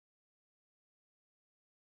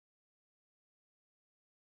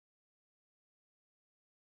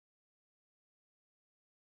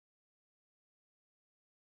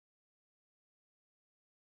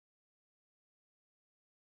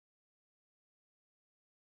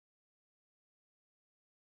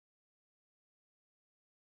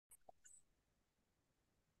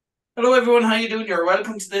Hello everyone, how you doing? You're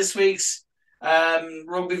welcome to this week's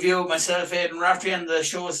rugby view. Myself, Aidan, Raftery, and the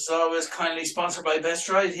show is as always kindly sponsored by Best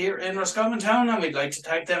Ride here in Roscommon Town, and we'd like to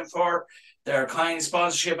thank them for their kind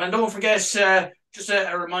sponsorship. And don't forget, just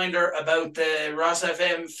a reminder about the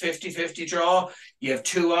Rosfm 50-50 draw. You have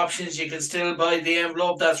two options. You can still buy the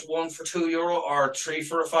envelope. That's one for €2 or three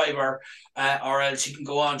for a fiver, or else you can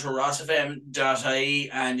go on to rosfm.ie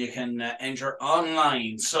and you can enter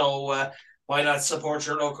online. So why not support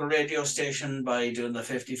your local radio station by doing the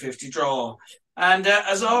 50-50 draw? And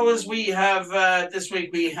as always, we have this week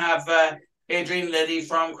we have Adrian Leddy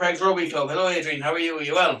from Craig's Rugby Club. Hello, Adrian. How are you? Are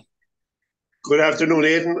you well? Good afternoon,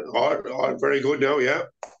 Aidan. All very good now, yeah.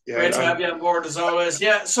 Great Yeah, to have you on board as always.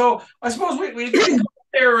 Yeah. So I suppose we kick off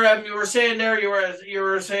there. You were saying there you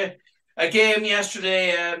were saying a game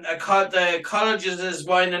yesterday. The colleges is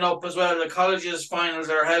winding up as well. The colleges finals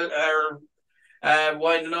are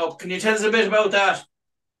winding up. Can you tell us a bit about that?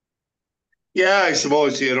 yeah, I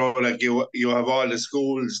suppose, like you have all the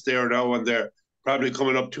schools there now and they're probably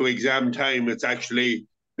coming up to exam time. It's actually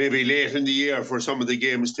maybe late in the year for some of the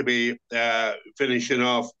games to be finishing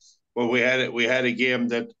off. But we had a game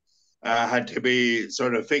that had to be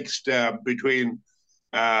sort of fixed between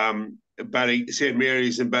St.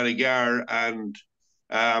 Mary's in Ballygar and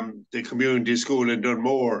the community school in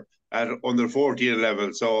Dunmore at under 14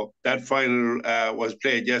 level. So that final was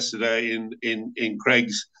played yesterday in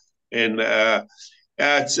Craig's. In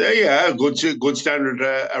It's yeah, good standard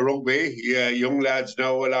rugby. Yeah, young lads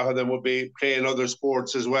now. A lot of them will be playing other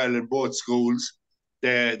sports as well in both schools.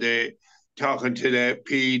 They talking to the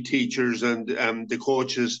PE teachers and the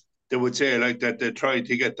coaches. They would say like that they're trying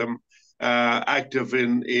to get them active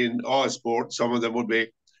in all sports. Some of them would be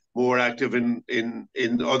more active in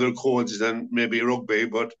other codes than maybe rugby.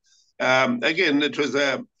 But again, it was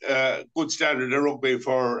a good standard of rugby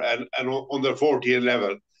for an under 14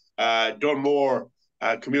 level. Dunmore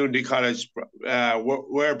Community College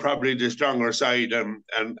were probably the stronger side and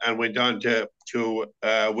went on to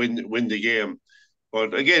win the game.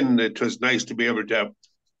 But again, it was nice to be able to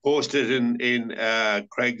host it in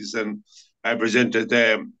Craig's, and I presented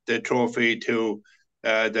the trophy to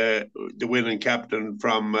the winning captain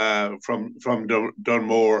from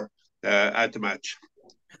Dunmore at the match.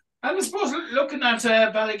 And I suppose looking at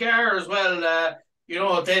Ballygar as well,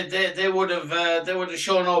 they would have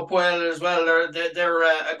shown up well as well. They're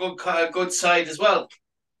a good side as well.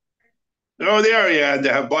 No, they are, yeah, and they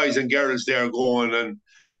have boys and girls there going, and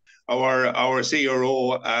our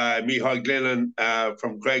CRO, Michal Glennon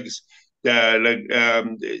from Craig's, that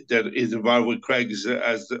is involved with Craig's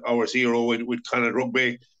as our CRO with Connacht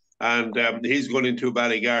Rugby, and he's going into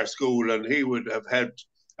Ballygar School, and he would have helped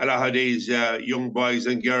a lot of these young boys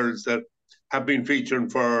and girls that have been featuring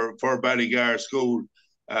for Ballygar School.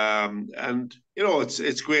 And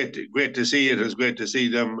it's great to see it. It's great to see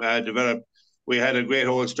them develop. We had a great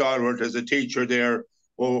old stalwart as a teacher there,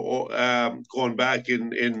 going back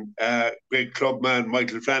in great clubman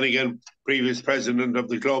Michael Flanagan, previous president of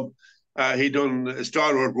the club. He done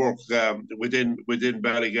stalwart work within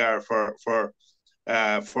Ballygar for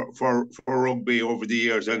rugby over the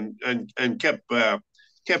years, and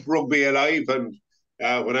kept rugby alive. And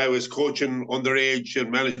when I was coaching underage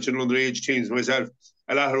and managing underage teams myself,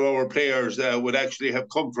 a lot of our players would actually have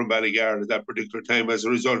come from Ballygar at that particular time as a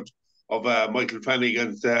result of Michael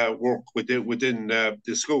Flanagan's work within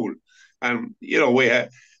the school. And we have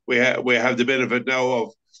the benefit now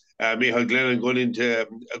of Michael Glennon going into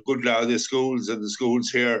a good lot of the schools and the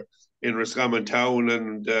schools here in Roscommon Town,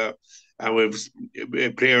 and we've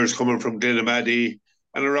players coming from Glenamaddy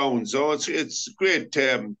and around. So it's great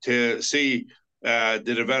to see the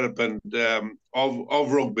development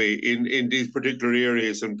of rugby in these particular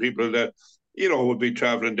areas, and people that would be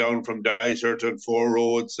travelling down from Dysart and Four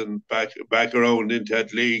Roads and back around into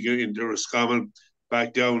League, into Roscommon,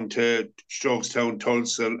 back down to Strokestown,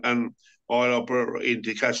 Tulsa, and all up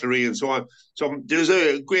into Castlereagh and so on. So there's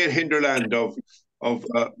a great hinterland of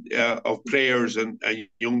players and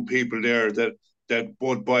young people there that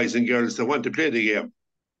both boys and girls that want to play the game.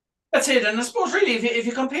 That's it. And I suppose really, if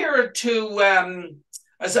you compare it to,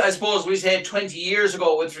 I suppose we said 20 years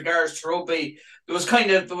ago with regards to rugby, there was kind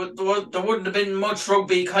of there wouldn't have been much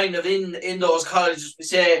rugby kind of in those colleges. We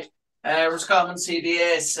say Roscommon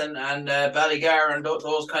CBS and Ballygar and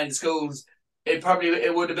those kind of schools.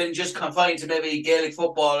 It would have been just confined to maybe Gaelic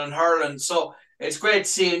football and hurling. So it's great to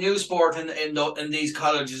see a new sport in these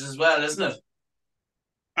colleges as well, isn't it?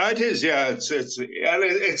 It is, yeah.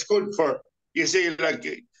 It's good for, you see, like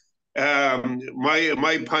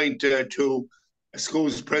my point to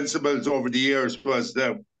school's principals over the years was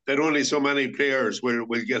that only so many players will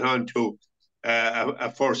get on to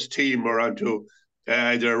a first team or onto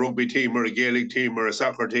either a rugby team or a Gaelic team or a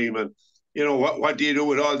soccer team. And, what do you do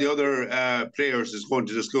with all the other players that's going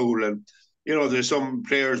to the school? And, there's some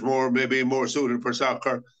players maybe more suited for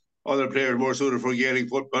soccer, other players more suited for Gaelic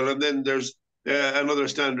football. And then there's another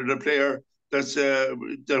standard of player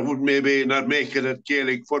that would maybe not make it at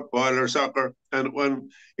Gaelic football or soccer.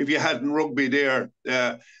 And if you hadn't rugby there,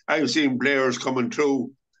 I've seen players coming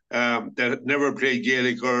through that never played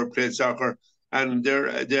Gaelic or played soccer, and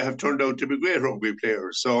they have turned out to be great rugby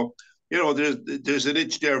players. So there's an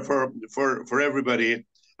itch there for everybody,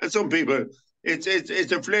 and some people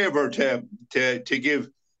it's a flavour to give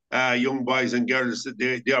young boys and girls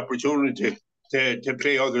the opportunity to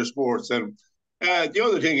play other sports. And the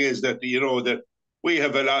other thing is that that we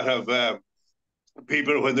have a lot of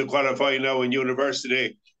people when they qualify now in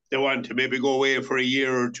university, they want to maybe go away for a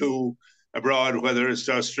year or two abroad, whether it's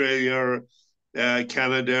to Australia or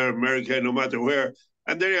Canada, America, no matter where,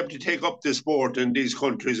 and they're able to take up the sport in these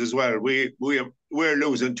countries as well. We're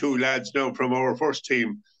losing two lads now from our first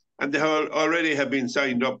team, and they already have been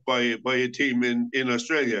signed up by a team in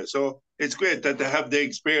Australia. So it's great that they have the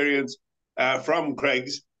experience from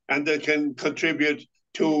Craig's, and they can contribute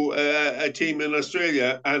to a team in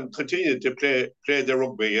Australia and continue to play the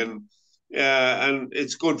rugby. And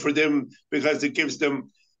it's good for them because it gives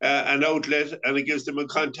them an outlet, and it gives them a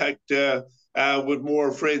contact with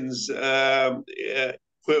more friends where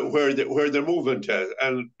they're moving to,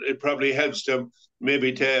 and it probably helps them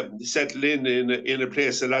maybe to settle in a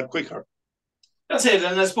place a lot quicker. That's it,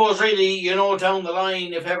 and I suppose really, down the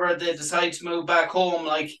line, if ever they decide to move back home,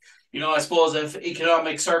 like, I suppose if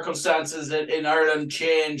economic circumstances in Ireland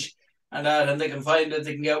change and they can find that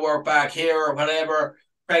they can get work back here or whatever,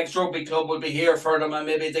 Craig's Rugby Club will be here for them, and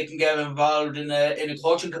maybe they can get involved in a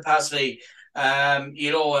coaching capacity, and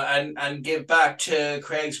give back to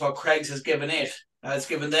Craig's what Craig's has given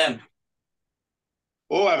them.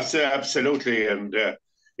 Oh, absolutely, and that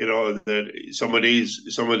some of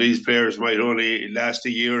these players might only last a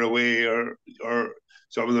year away, or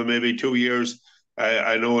some of them maybe 2 years.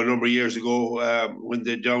 I know a number of years ago when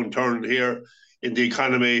the downturn here in the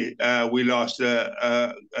economy, we lost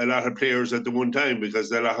a lot of players at the one time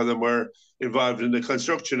because a lot of them were involved in the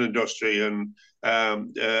construction industry, and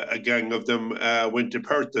a gang of them went to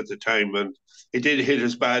Perth at the time, and it did hit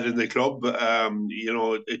us bad in the club.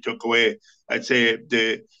 It took away, I'd say,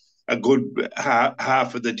 a good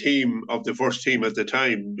half of the team, of the first team at the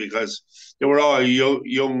time, because they were all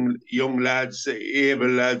young lads, able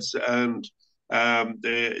lads, and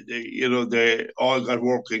they all got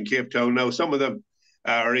work in Cape Town. Now some of them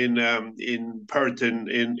are in Perth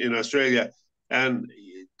in Australia, and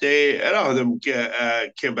a lot of them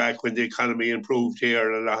came back when the economy improved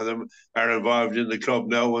here, and a lot of them are involved in the club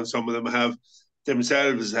now, and some of them have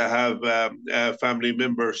family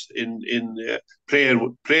members in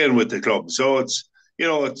playing with the club. So it's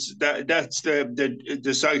that's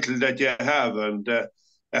the cycle that you have, and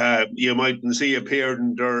you mightn't see a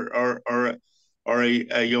parent or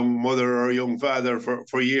a young mother or a young father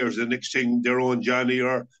for years. The next thing, their own Johnny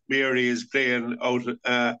or Mary is playing out,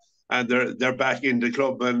 and they're back in the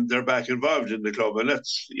club, and they're back involved in the club, and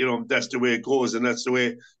that's the way it goes, and that's the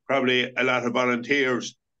way probably a lot of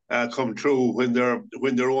volunteers come through when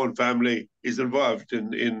their own family is involved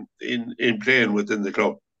in playing within the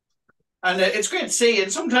club. And it's great to see,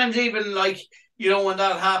 and sometimes even when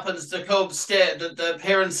that happens, the club the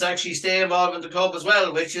parents actually stay involved in the club as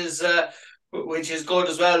well, which is good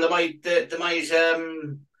as well. They might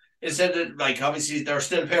instead of, obviously they're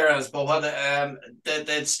still parents, but what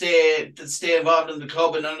they'd stay involved in the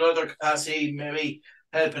club in another capacity, maybe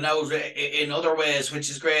helping out in other ways, which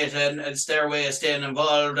is great, and it's their way of staying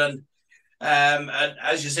involved. And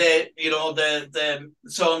as you say, the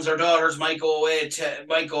sons or daughters might go away,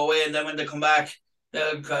 and then when they come back,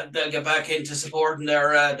 they'll get back into supporting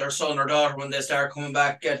their son or daughter when they start coming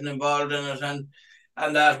back, getting involved in it,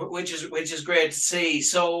 and that, which is great to see.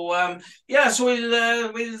 So so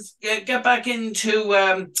we'll get back into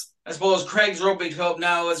I suppose Craig's Rugby Club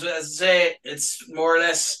now. As I say, it's more or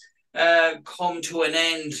less come to an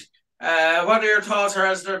end. What are your thoughts, or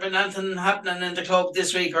has there been anything happening in the club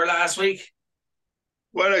this week or last week?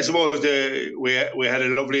 Well, I suppose we had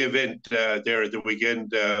a lovely event there at the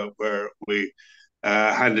weekend where we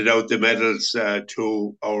handed out the medals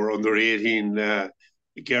to our under-18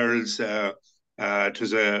 girls. It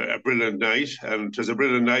was a brilliant night, and it was a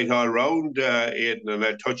brilliant night all round, Aidan, and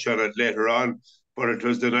I'll touch on it later on. But it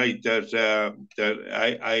was the night that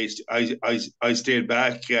I stayed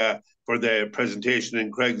back for the presentation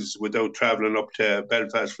in Craig's without travelling up to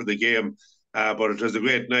Belfast for the game. But it was a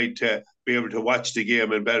great night to be able to watch the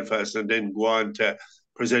game in Belfast and then go on to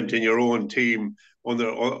presenting your own team under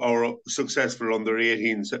or successful under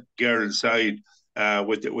 18s girls side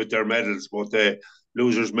with their medals, both the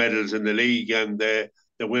losers medals in the league and the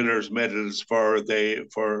winners medals for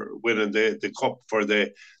winning the cup for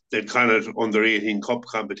the Connacht under 18 cup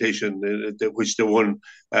competition, which they won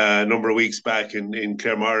a number of weeks back in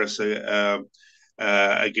Claremorris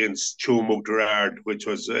against Tuam Gerard, which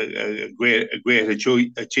was a great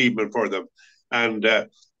achievement for them. And there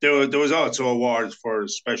was also awards for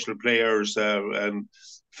special players and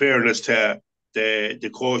fairness to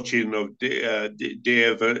the coaching of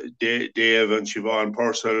Dave and Siobhan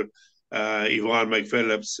Purcell, Yvonne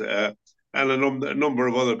McPhillips, and a number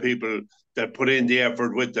of other people that put in the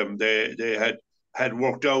effort with them. They had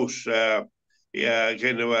worked out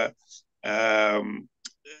kind of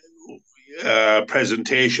a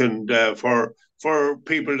presentation for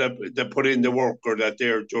people that put in the work or that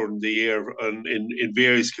there during the year and in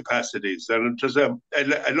various capacities. And it was a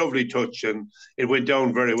lovely touch, and it went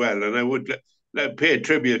down very well. And I would pay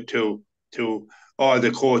tribute to all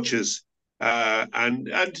the coaches and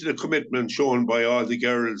to the commitment shown by all the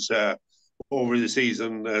girls over the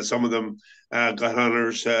season. Some of them got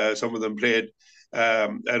honours. Some of them played at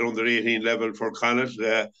under 18 level for Connacht.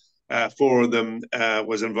 Four of them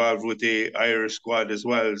was involved with the Irish squad as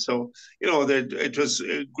well. So, it was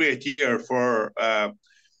a great year for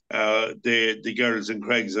the girls in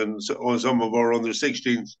Craigs, and some of our under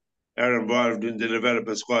 16s are involved in the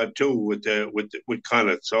development squad too with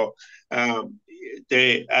Connacht. So then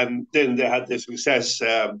they had the success.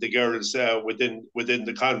 The girls within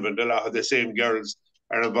the convent, a lot of the same girls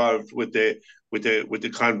are involved with the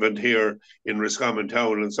convent here in Roscommon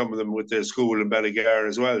Town, and some of them with the school in Ballygar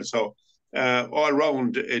as well. So all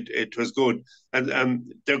round it was good,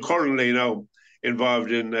 and they're currently now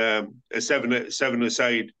involved in a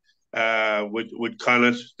seven-a-side with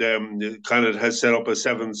Connacht. Connacht has set up a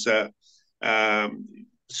sevens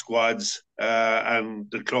squads, and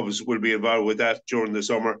the clubs will be involved with that during the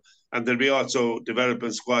summer. And there'll be also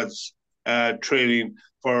development squads training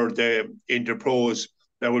for the interpros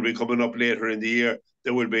that will be coming up later in the year.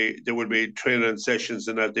 There will be training sessions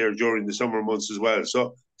and that there during the summer months as well.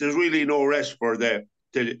 So there's really no rest for the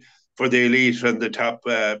elite and the top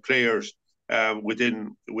players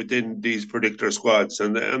within these particular squads,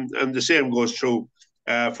 and the same goes true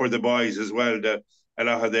for the boys as well. That a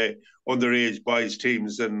lot of the underage boys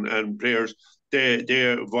teams and players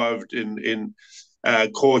they're involved in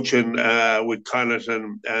coaching with Connacht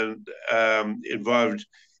and involved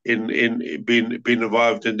in being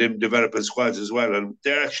involved in them development squads as well, and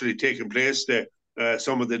they're actually taking place there.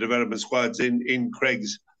 Some of the development squads in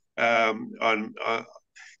Craigs on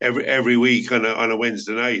every week on a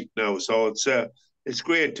Wednesday night now. So it's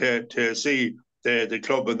great to see the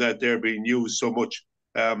club and that they're being used so much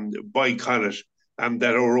by Connacht, and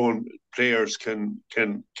that our own players can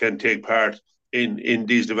take part in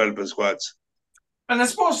these development squads. And I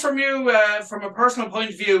suppose from you, from a personal point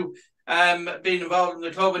of view, being involved in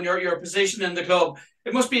the club and your position in the club,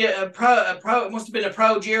 it must be it must have been a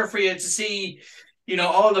proud year for you to see,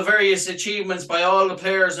 all the various achievements by all the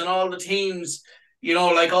players and all the teams.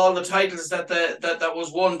 Like all the titles that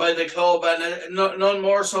was won by the club, and none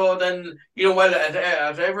more so than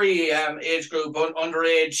at every age group,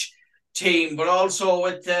 underage team, but also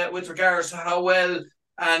with regards to how well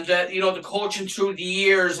and the coaching through the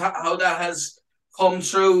years, how that has come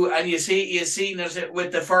through, and you've seen it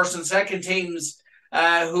with the first and second teams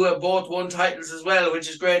who have both won titles as well, which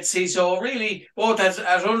is great to see. So really, both at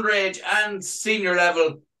underage and senior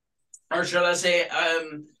level, or shall I say,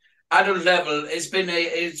 adult level, it's been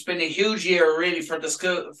a huge year really for the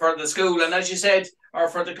school, and as you said, or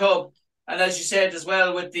for the club, and as you said as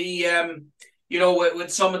well, with the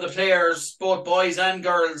with some of the players, both boys and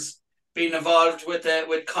girls, being involved with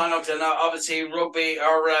Connacht, and obviously rugby,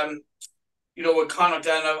 or with Connacht,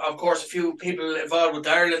 and of course a few people involved with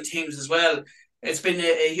the Ireland teams as well. It's been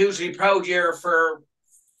a hugely proud year for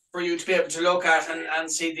you to be able to look at and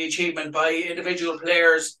see the achievement by individual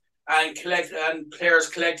players and players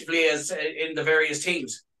collectively as in the various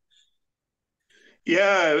teams.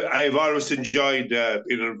 Yeah, I've always enjoyed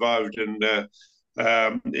being involved in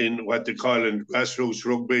what they call in grassroots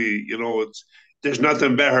rugby. There's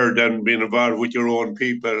nothing better than being involved with your own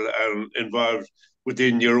people and involved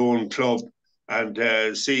within your own club,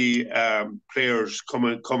 and see players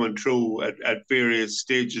coming through at various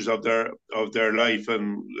stages of their life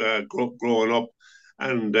and growing up,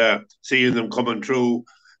 and seeing them coming through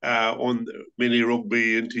on mini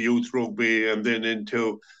rugby into youth rugby and then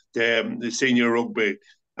into the senior rugby.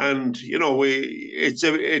 and it's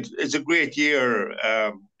a great year,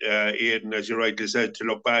 Aidan, as you rightly said, to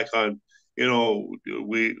look back on.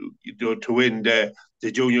 We to win the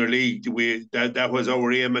junior league. That was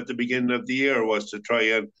our aim at the beginning of the year, was to try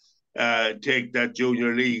and take that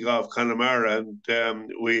junior league off Connemara, and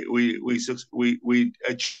we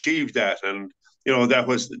achieved that, and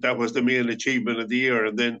that was the main achievement of the year.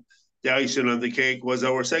 And then the icing on the cake was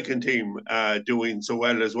our second team doing so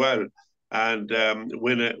well as well, and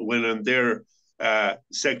winning their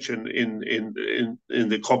section in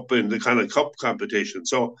the cup, in the kind of cup competition.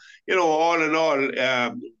 So all in all,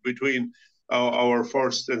 between our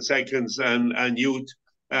first and seconds and youth,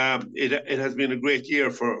 it has been a great year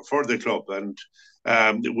for the club, and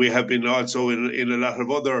we have been also in a lot of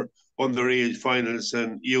other underage finals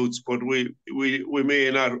and youths, but we may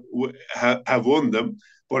not have won them,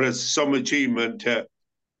 but it's some achievement to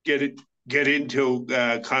get into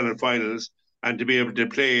Connacht finals and to be able to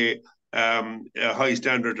play a high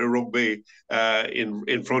standard of rugby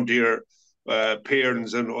in front of your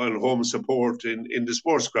parents and home support in the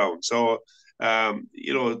sports ground. So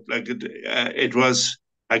it was.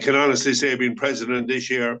 I can honestly say, being president this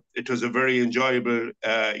year, it was a very enjoyable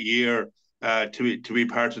year to be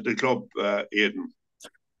part of the club, Aidan.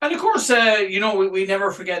 And of course, we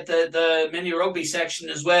never forget the mini rugby section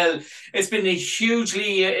as well. It's been a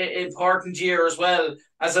hugely important year as well,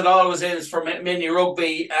 as it always is for mini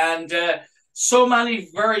rugby. And so many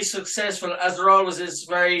very successful, as there always is,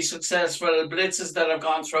 very successful blitzes that have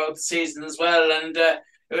gone throughout the season as well. And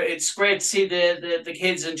it's great to see the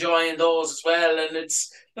kids enjoying those as well. And it's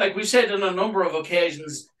like we've said on a number of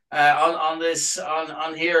occasions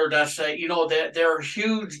on here that they're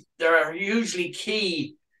huge. They're hugely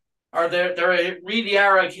key, or they really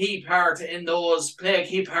are a key part in those, play a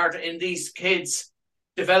key part in these kids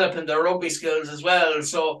developing their rugby skills as well.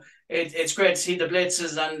 So it's great to see the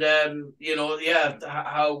blitzes and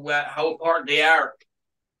how important they are.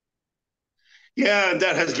 Yeah, and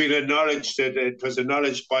that has been acknowledged. That it was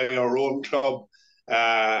acknowledged by our own club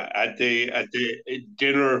at the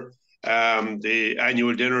dinner, the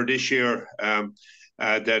annual dinner this year.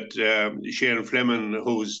 That Shane Fleming,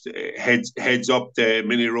 who's heads up the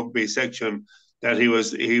mini rugby section, that he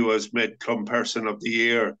was made club person of the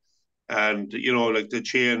year, and like the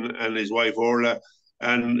Shane and his wife Orla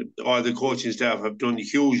and all the coaching staff have done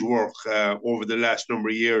huge work over the last number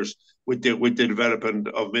of years with the development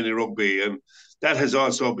of mini rugby, and that has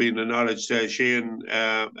also been acknowledged. Shane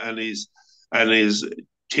and his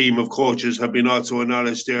team of coaches have been also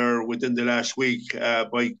acknowledged there within the last week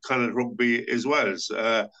by Connacht Rugby as well.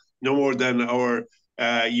 No more than our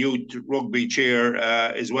youth rugby chair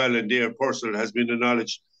as well, and Dave Purcell has been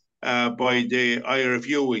acknowledged by the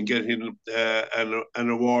IRFU in getting an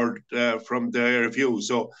award from the IRFU.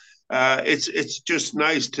 So it's just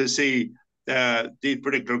nice to see these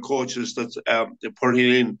particular coaches that's putting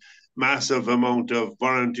in massive amount of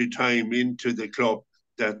voluntary time into the club,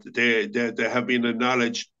 that they have been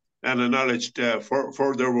acknowledged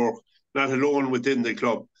for their work, not alone within the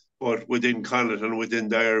club, but within Connacht and within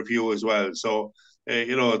the IRFU as well. So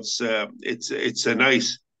it's a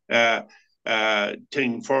nice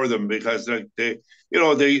thing for them, because like they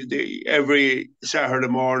every Saturday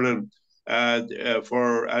morning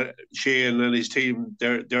for Shane and his team,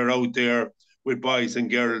 they're out there with boys and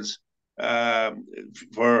girls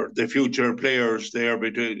for the future players. They are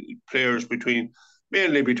between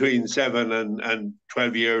mainly between 7 and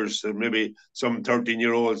 12 years, and maybe some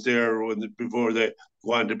 13-year-olds there before they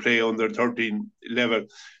go on to play on their 13 level.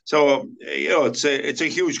 So it's a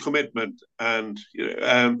huge commitment, and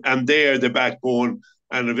they are the backbone,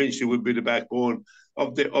 and eventually will be the backbone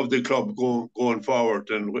of the club going forward.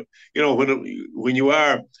 And when you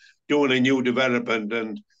are doing a new development,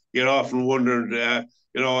 and you're often wondering,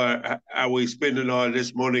 are we spending all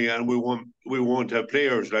this money and we won't have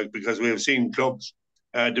players, like, because we have seen clubs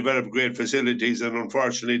develop great facilities, and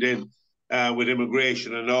unfortunately then with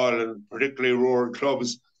immigration and all, and particularly rural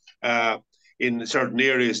clubs in certain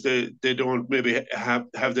areas, they don't maybe have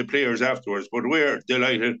the players afterwards. But we're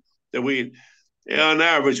delighted that on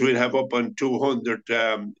average we'd have up on 200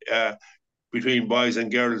 between boys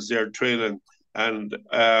and girls there training, and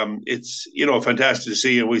it's fantastic to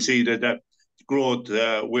see, and we see that growth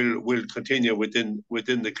will continue within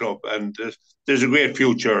the club, and there's a great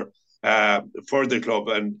future for the club,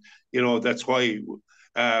 and that's why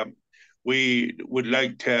we would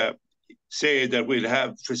like to say that we'll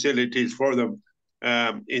have facilities for them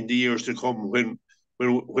in the years to come when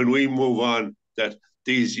we move on, that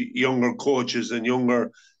these younger coaches and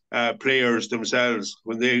younger players themselves,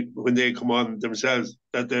 when they come on themselves,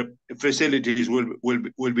 that the facilities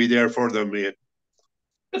will be there for them, mate.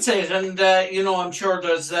 That's it. And, I'm sure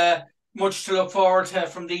there's much to look forward to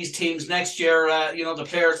from these teams next year. The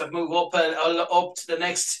players that move up to the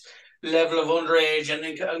next level of underage.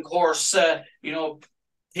 And of course,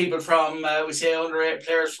 people from, we say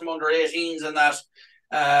players from under 18s and that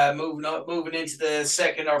moving into the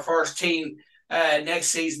second or first team next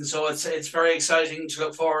season. So it's very exciting to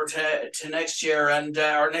look forward to next year and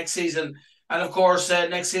our next season. And of course,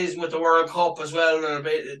 next season with the World Cup as well,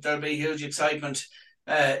 there'll be huge excitement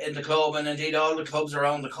in the club and indeed all the clubs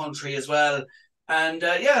around the country as well. And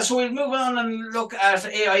so we'll move on and look at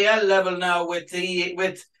AIL level now with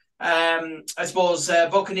I suppose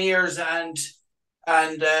Buccaneers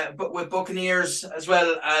but with Buccaneers as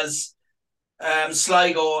well as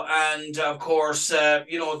Sligo and of course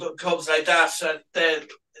the clubs like that. The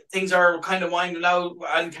things are kind of winding out,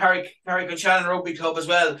 and Carrick-on-Shannon Rugby Club as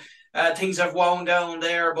well. Things have wound down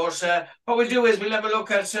there, but what we'll do is we'll have a look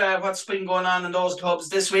at what's been going on in those clubs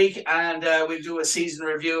this week, and we'll do a season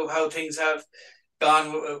review of how things have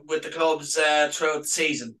gone with the clubs throughout the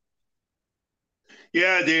season.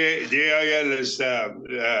 Yeah, the AIL is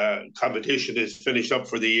competition is finished up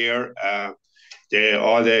for the year.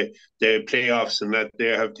 All the playoffs and that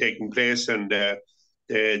they have taken place, and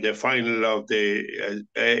the final of the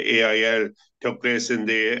AIL took place in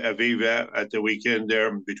the Aviva at the weekend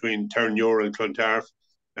there between Terranure and Clontarf,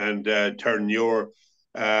 and Terranure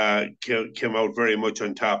came out very much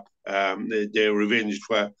on top. They revenged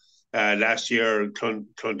what last year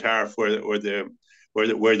Clontarf were the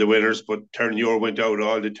winners, but Terranure went out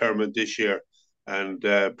all determined this year and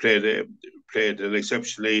played an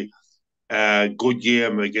exceptionally good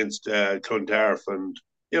game against Clontarf, and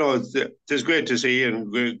it's great to see,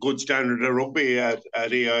 and good standard of rugby at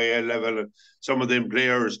AIL level. And some of them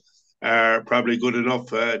players are probably good enough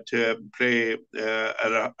to play at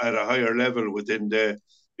a higher level within the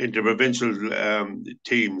interprovincial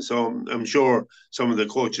team. So I'm sure some of the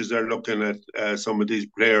coaches are looking at some of these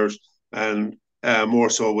players, and more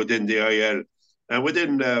so within the IL. And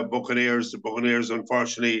within Buccaneers, the Buccaneers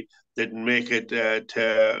unfortunately didn't make it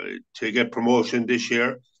to get promotion this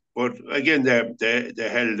year. But again, they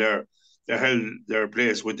held their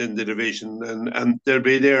place within the division, and they'll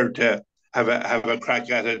be there to have a crack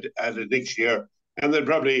at it next year. And they'll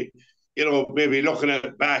probably, maybe looking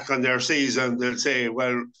back on their season, they'll say,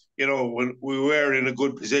 well, when we were in a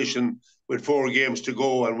good position with 4 games to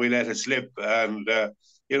go and we let it slip, and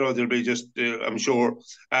they'll be just, I'm sure,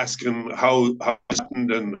 asking how it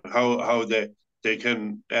happened and how they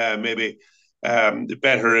can maybe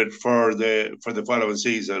better it for the following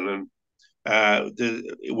season. And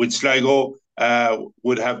with Sligo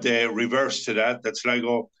would have the reverse to that. That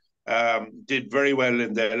Sligo did very well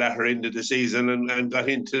in the latter end of the season and got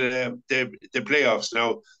into the playoffs.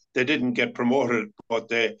 Now they didn't get promoted, but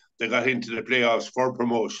they got into the playoffs for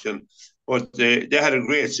promotion. But they had a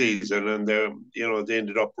great season, and they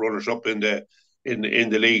ended up runners up in the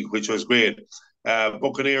league, which was great.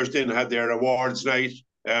 Buccaneers didn't have their awards night.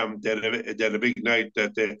 They had a big night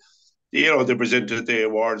that they presented the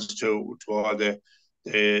awards to all their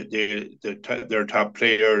top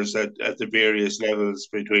players at the various levels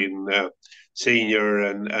between senior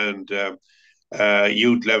and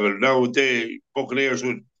youth level. Now the Buccaneers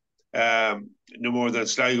would no more than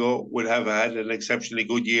Sligo would have had an exceptionally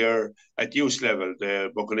good year at youth level. The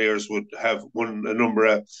Buccaneers would have won a number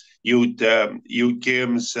of youth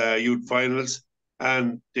games, youth finals,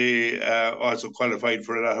 and they also qualified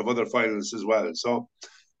for a lot of other finals as well. So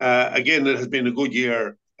again, it has been a good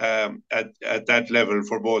year at that level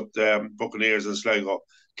for both Buccaneers and Sligo.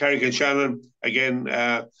 Carrick-on-Shannon, again,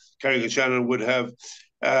 Carrick-on-Shannon would have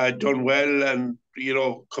done well and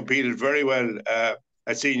competed very well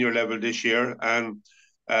at senior level this year, and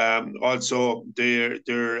also their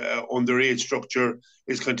underage structure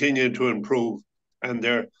is continuing to improve, and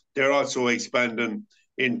they're also expanding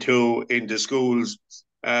into schools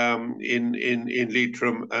in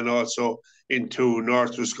Leitrim and also into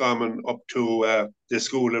North Roscommon up to the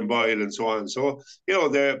school in Boyle and so on. So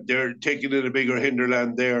they're taking in a bigger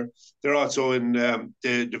hinterland there. They're also in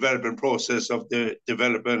the development process of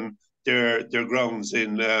developing their grounds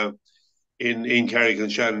in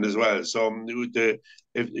Carrick-on-Shannon as well. So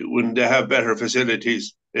when they have better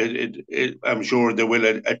facilities, I'm sure they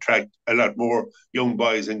will attract a lot more young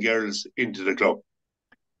boys and girls into the club.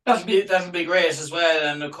 That'll be great as well,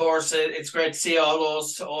 and of course it's great to see all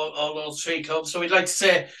those 3 clubs. So we'd like to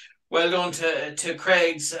say Well done to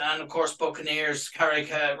Craig's and of course Buccaneers, Carrick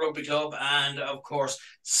Rugby Club, and of course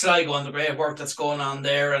Sligo and the great work that's going on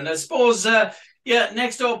there. And I suppose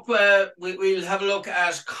next up we'll have a look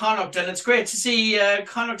at Connacht, and it's great to see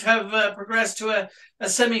Connacht have progressed to a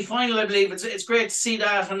semi-final. I believe it's great to see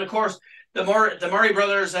that, and of course the Murray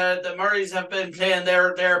brothers, the Murrays have been playing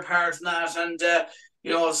their part in that, and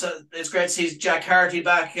so it's great to see Jack Harty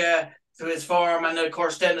back to his form, and of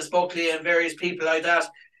course Dennis Buckley and various people like that.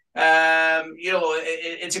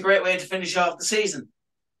 It's a great way to finish off the season.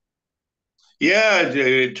 Yeah,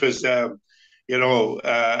 it was, a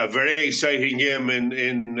very exciting game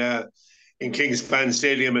in Kingspan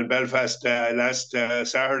Stadium in Belfast last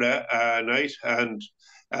Saturday night, and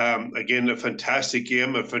again a fantastic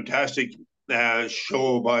game, a fantastic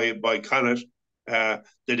show by Connacht. They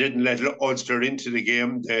didn't let Ulster into the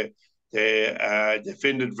game. They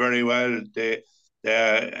defended very well.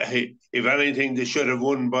 If anything, they should have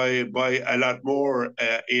won by a lot more.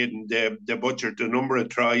 Aidan, they butchered a number of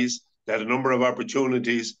tries. They had a number of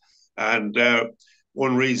opportunities, and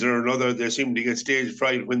one reason or another, they seemed to get stage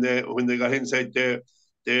fright when they got inside their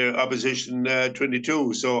opposition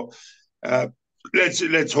 22. So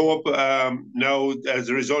let's hope now, as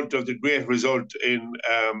a result of the great result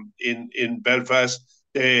in Belfast,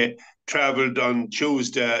 they travelled on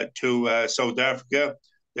Tuesday to South Africa.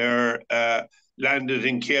 They're landed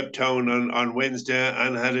in Cape Town on Wednesday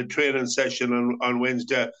and had a training session on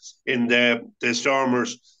Wednesday in the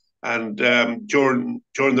Stormers. And during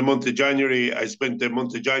the month of January, I spent the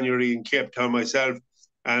month of January in Cape Town myself,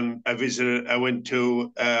 and I went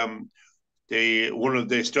to one of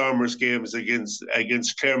the Stormers games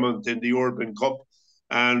against Claremont in the Urban Cup,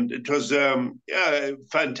 and it was a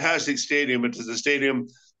fantastic stadium. It was a stadium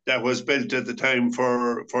that was built at the time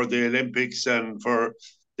for the Olympics and for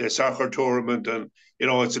the soccer tournament, and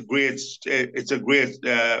it's a great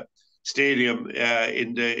stadium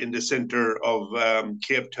in the centre of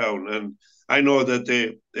Cape Town, and I know that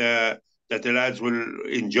the lads will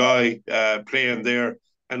enjoy playing there,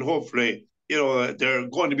 and hopefully they're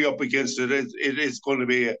going to be up against it. It is going to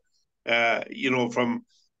be from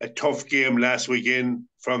a tough game last weekend,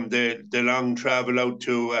 from the long travel out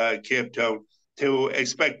to Cape Town, to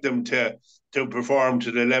expect them to perform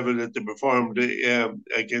to the level that they performed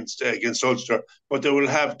against Ulster, but they will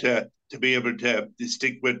have to be able to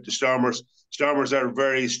stick with the Stormers. Stormers are a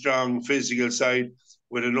very strong physical side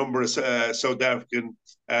with a number of South African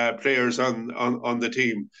players on the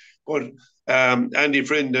team. But Andy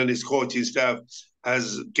Friend and his coaching staff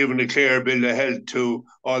has given a clear bill of health to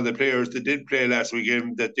all the players that did play last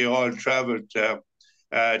weekend, that they all travelled to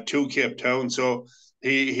Cape Town. So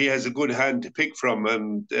he has a good hand to pick from,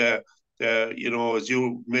 and as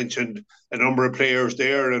you mentioned, a number of players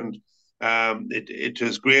there, and it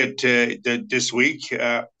was great this week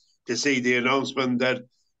to see the announcement that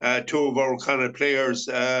two of our kind of players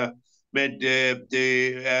made the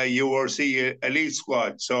URC elite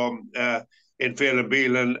squad. So in Phelan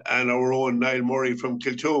Beale and our own Niall Murray from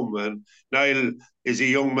Kiltoom, and Niall is a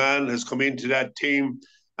young man, has come into that team,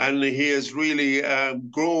 and he has really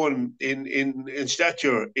grown in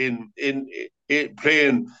stature in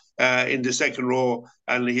playing in the second row,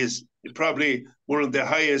 and he's probably one of the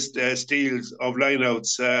highest steals of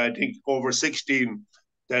lineouts. I think over 16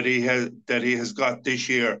 that he has got this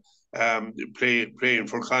year, playing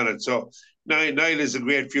for Connacht. So Niall is a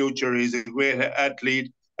great future. He's a great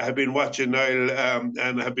athlete. I have been watching Niall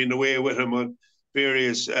and have been away with him on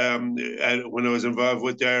various when I was involved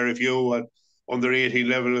with the RFU and under 18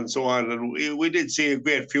 level and so on. And we did see a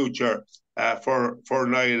great future for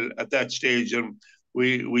Niall at that stage, and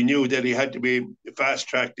we knew that he had to be fast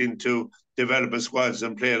tracked into development squads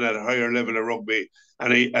and playing at a higher level of rugby,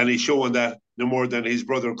 and he's showing that no more than his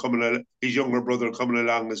younger brother coming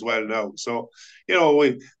along as well now. So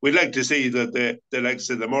we'd like to see that the likes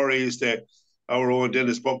of the Murrays, our own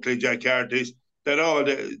Dennis Buckley, Jack Carty, that all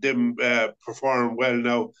them perform well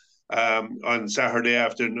now on Saturday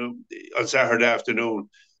afternoon,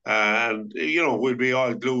 and we'll be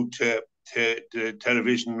all glued to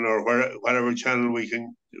television or whatever channel we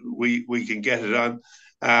can get it on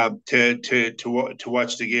to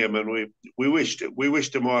watch the game, and we wish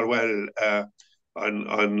them all well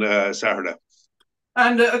on Saturday.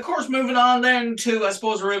 And of course, moving on then to, I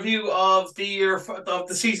suppose, a review of the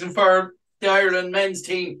season for the Ireland men's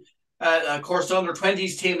team. Of course, the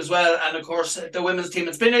under-20s team as well, and of course the women's team.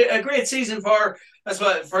 It's been a great season for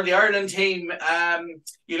the Ireland team. They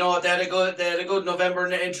had a good November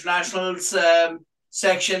internationals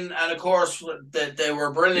section, and of course they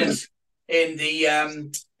were brilliant in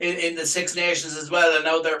the Six Nations as well. And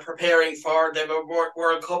now they're preparing for the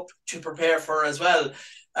World Cup to prepare for as well.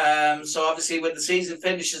 So obviously, when the season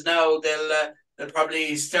finishes now, they'll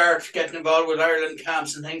probably start getting involved with Ireland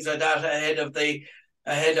camps and things like that ahead of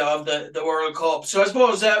the World Cup. So I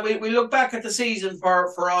suppose we look back at the season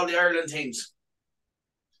for all the Ireland teams.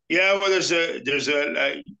 Yeah, well, there's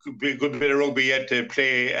a good bit of rugby yet to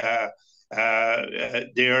play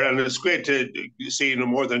there, and it's great to see no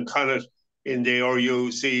more than Connacht in the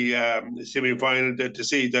RUC semi-final to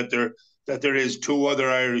see that there is two other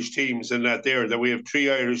Irish teams and that we have three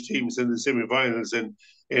Irish teams in the semi-finals in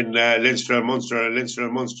Leinster and Munster, and Leinster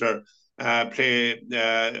and Munster play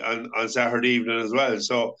on Saturday evening as well.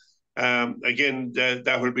 So again,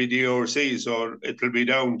 that will be the RUC, so it will be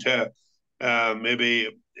down to maybe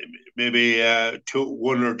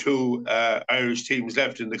one or two Irish teams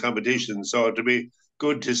left in the competition. So it'll be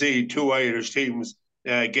good to see two Irish teams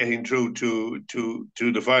getting through to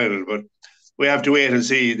the final. But we have to wait and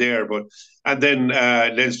see there. And then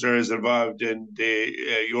Leinster is involved in the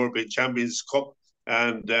European Champions Cup,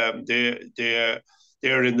 and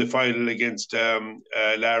they're in the final against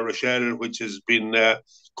La Rochelle, which has been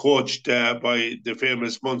coached by the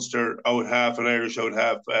famous Munster out half and Irish out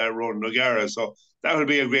half, Ronan O'Gara. So that will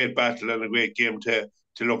be a great battle and a great game to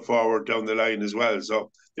look forward down the line as well.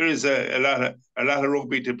 So there is a lot of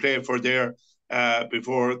rugby to play for there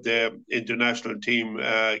before the international team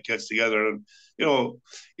gets together. And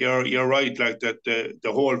you're right, like that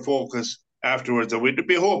the whole focus afterwards, and we'd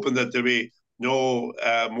be hoping that there'll be no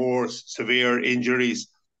more severe injuries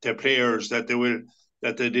to players that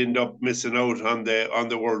they'd end up missing out on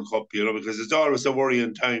the World Cup, because it's always a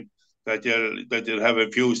worrying time that they'll have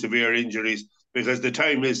a few severe injuries, because the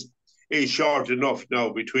time is short enough now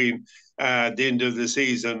between the end of the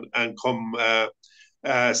season and come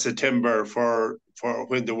September for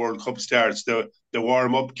when the World Cup starts. The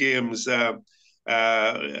warm up games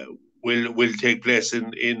will take place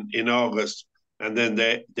in August, and then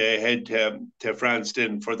they head to France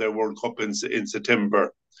then for their World Cup in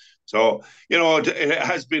September. So it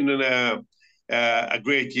has been a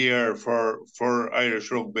great year for Irish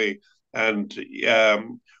rugby, and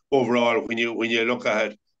overall, when you look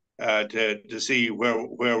at to see where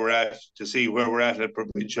we're at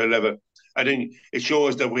provincial level, I think it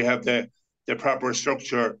shows that we have the proper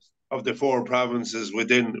structure of the four provinces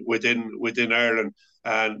within Ireland,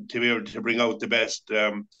 and to be able to bring out the best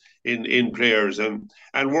in players, and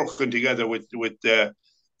working together with a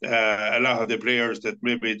lot of the players that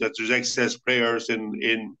there's excess players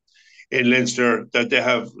in Leinster that they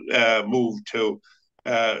have moved to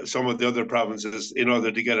some of the other provinces in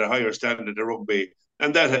order to get a higher standard of rugby,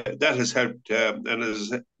 and that has helped and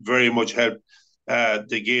has very much helped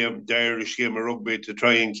the Irish game of rugby, to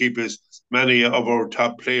try and keep as many of our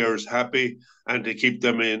top players happy and to keep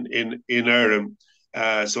them in Ireland,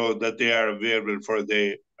 so that they are available for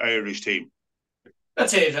the Irish team.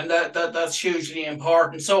 That's it, and that's hugely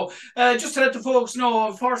important. So, just to let the folks know,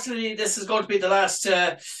 unfortunately, this is going to be the last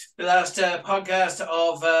podcast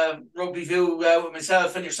of Rugby View with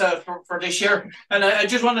myself and yourself for this year. And I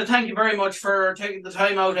just want to thank you very much for taking the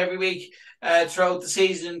time out every week throughout the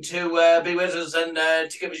season to be with us and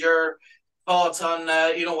to give us your thoughts on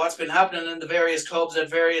what's been happening in the various clubs at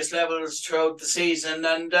various levels throughout the season.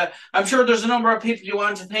 And I'm sure there's a number of people you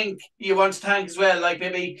want to thank as well, like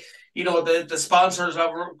maybe the sponsors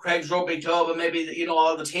of Craig's Rugby Club, and maybe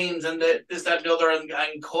all the teams and this, that, and the other,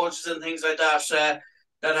 and coaches and things like that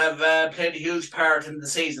that have played a huge part in the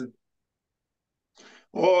season.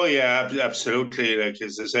 Oh yeah, absolutely. Like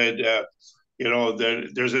as I said,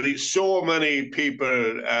 there's so many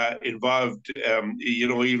people involved.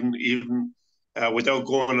 Even without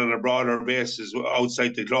going on a broader basis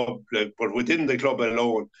outside the club, but within the club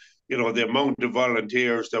alone. The amount of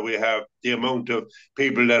volunteers that we have, the amount of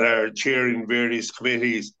people that are chairing various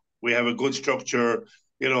committees. We have a good structure,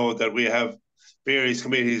 that we have various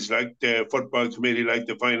committees like the football committee, like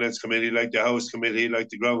the finance committee, like the house committee, like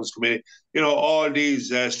the grounds committee. All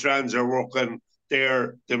these strands are working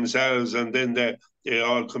there themselves, and then they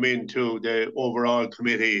all come into the overall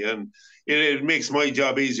committee. And it makes my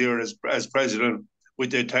job easier as president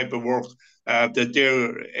with the type of work that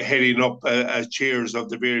they're heading up as chairs of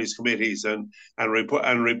the various committees, and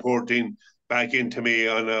reporting back into me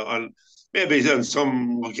on maybe on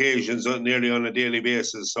some occasions nearly on a daily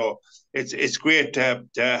basis. So it's great to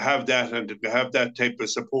have that, and to have that type of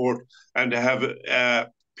support, and to have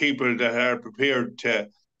people that are prepared to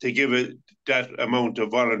give it that amount of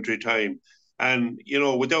voluntary time. And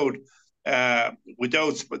without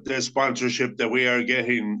the sponsorship that we are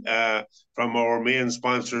getting from our main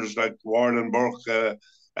sponsors like Warren Burke,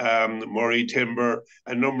 Murray Timber,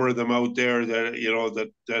 a number of them out there that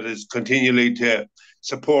is continually to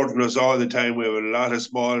supporting us all the time. We have a lot of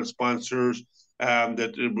small sponsors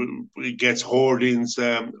that it gets hoardings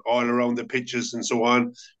all around the pitches and so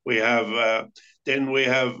on. We have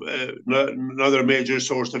another major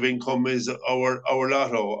source of income is our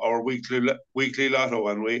lotto, our weekly lotto,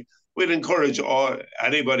 and we'd encourage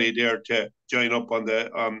anybody there to join up on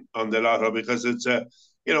the lotto, because it's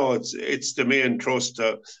it's the main trust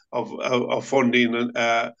of funding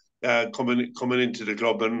coming into the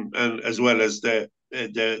club, and as well as the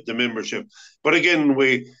membership. But again,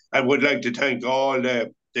 I would like to thank all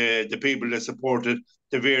the people that supported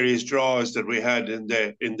the various draws that we had in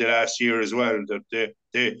the last year as well. That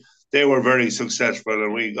they were very successful,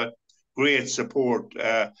 and we got great support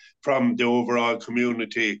from the overall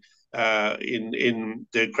community in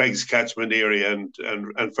the Craig's catchment area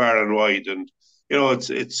and far and wide. And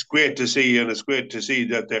it's great to see, and it's great to see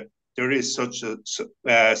that there is such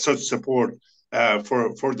support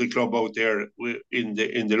for the club out there in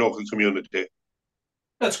the local community.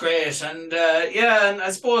 That's great, and and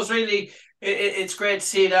I suppose really it's great to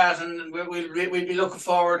see that, and we'll be looking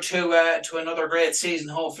forward to another great season,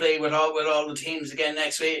 hopefully with all the teams again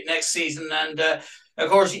next season, and of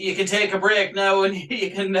course you can take a break now, and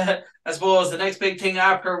you can I suppose the next big thing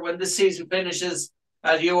after when this season finishes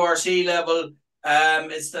at URC level.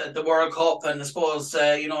 It's the World Cup, and I suppose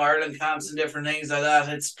Ireland camps and different things like that.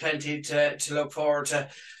 It's plenty to look forward to.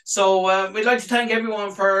 So we'd like to thank everyone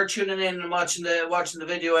for tuning in and watching the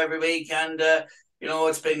video every week, and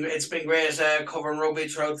it's been great covering rugby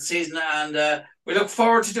throughout the season, and we look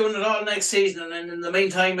forward to doing it all next season. And in the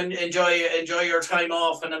meantime, enjoy your time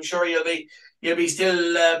off, and I'm sure you'll be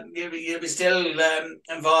still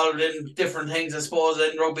involved in different things, I suppose,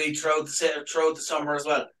 in rugby throughout the summer as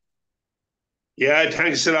well. Yeah,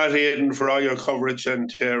 thanks a lot, Aidan, for all your coverage, and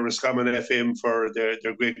to Rosfm FM for their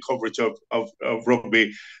great coverage of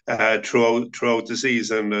rugby throughout the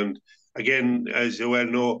season. And again, as you well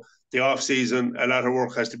know, the off season, a lot of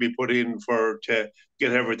work has to be put in to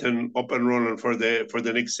get everything up and running for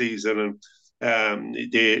the next season. And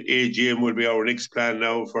the AGM will be our next plan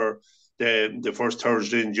now for the first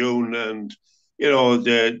Thursday in June, and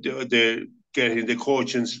the getting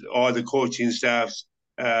all the coaching staffs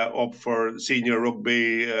up for senior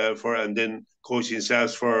rugby and then coaching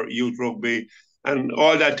staffs for youth rugby, and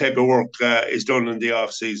all that type of work is done in the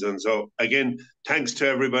off season. So again, thanks to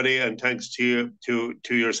everybody, and thanks to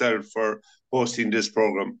yourself for hosting this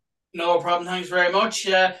program. No problem. Thanks very much.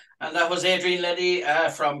 And that was Adrian Leddy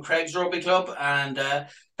from Craig's Rugby Club. And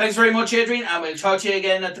thanks very much, Adrian. And we'll talk to you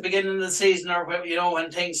again at the beginning of the season, or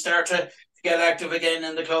when things start to get active again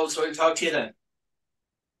in the club. So we'll talk to you then.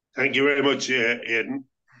 Thank you very much, Aidan.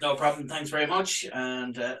 No problem. Thanks very much.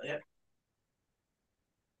 And yeah.